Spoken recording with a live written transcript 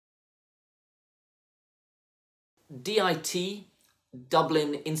DIT,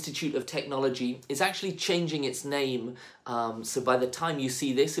 Dublin Institute of Technology, is actually changing its name. So by the time you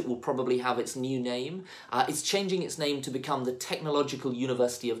see this, it will probably have its new name. It's changing its name to become the Technological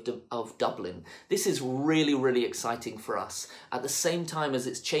University of Dublin. This is really, really exciting for us. At the same time as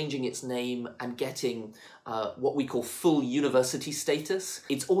it's changing its name and getting what we call full university status,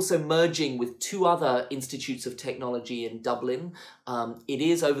 it's also merging with two other institutes of technology in Dublin. It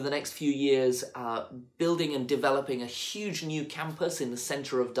is, over the next few years, building and developing a huge new campus in the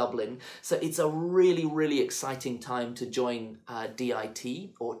centre of Dublin. So it's a really, really exciting time to join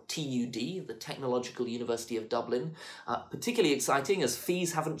DIT, or TUD, the Technological University of Dublin. Particularly exciting as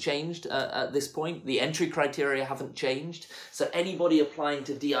fees haven't changed at this point. The entry criteria haven't changed. So anybody applying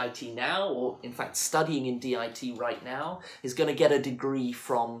to DIT now, or in fact studying in DIT right now, is going to get a degree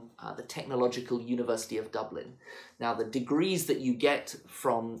from the Technological University of Dublin. Now, the degrees that you get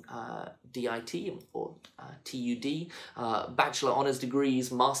from DIT or TUD, bachelor honours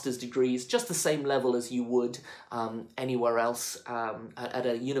degrees, master's degrees, just the same level as you would anywhere else, at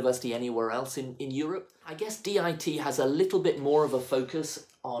a university anywhere else in Europe. I guess DIT has a little bit more of a focus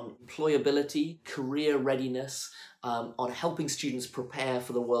on employability, career readiness, on helping students prepare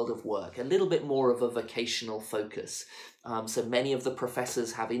for the world of work, a little bit more of a vocational focus. So many of the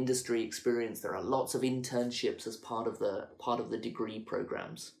professors have industry experience. There are lots of internships as part of the degree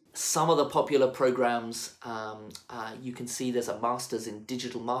programs. Some of the popular programs, you can see there's a master's in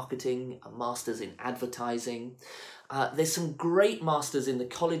digital marketing, a master's in advertising. There's some great masters in the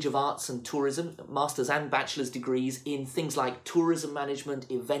College of Arts and Tourism, masters and bachelor's degrees in things like tourism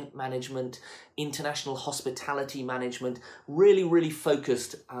management, event management, international hospitality management, really, really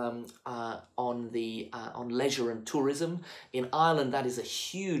focused on leisure and tourism. In Ireland, that is a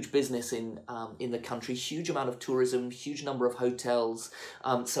huge business in the country, huge amount of tourism, huge number of hotels.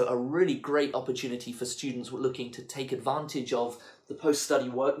 So a really great opportunity for students looking to take advantage of the post-study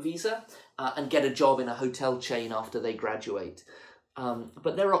work visa and get a job in a hotel chain after they graduate.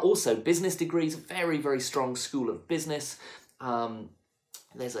 But there are also business degrees, very, very strong school of business.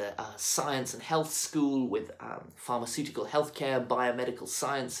 There's a science and health school with pharmaceutical healthcare, biomedical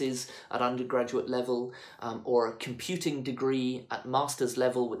sciences at undergraduate level, or a computing degree at master's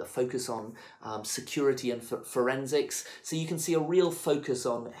level with a focus on security and forensics. So you can see a real focus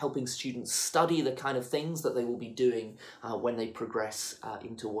on helping students study the kind of things that they will be doing when they progress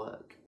into work.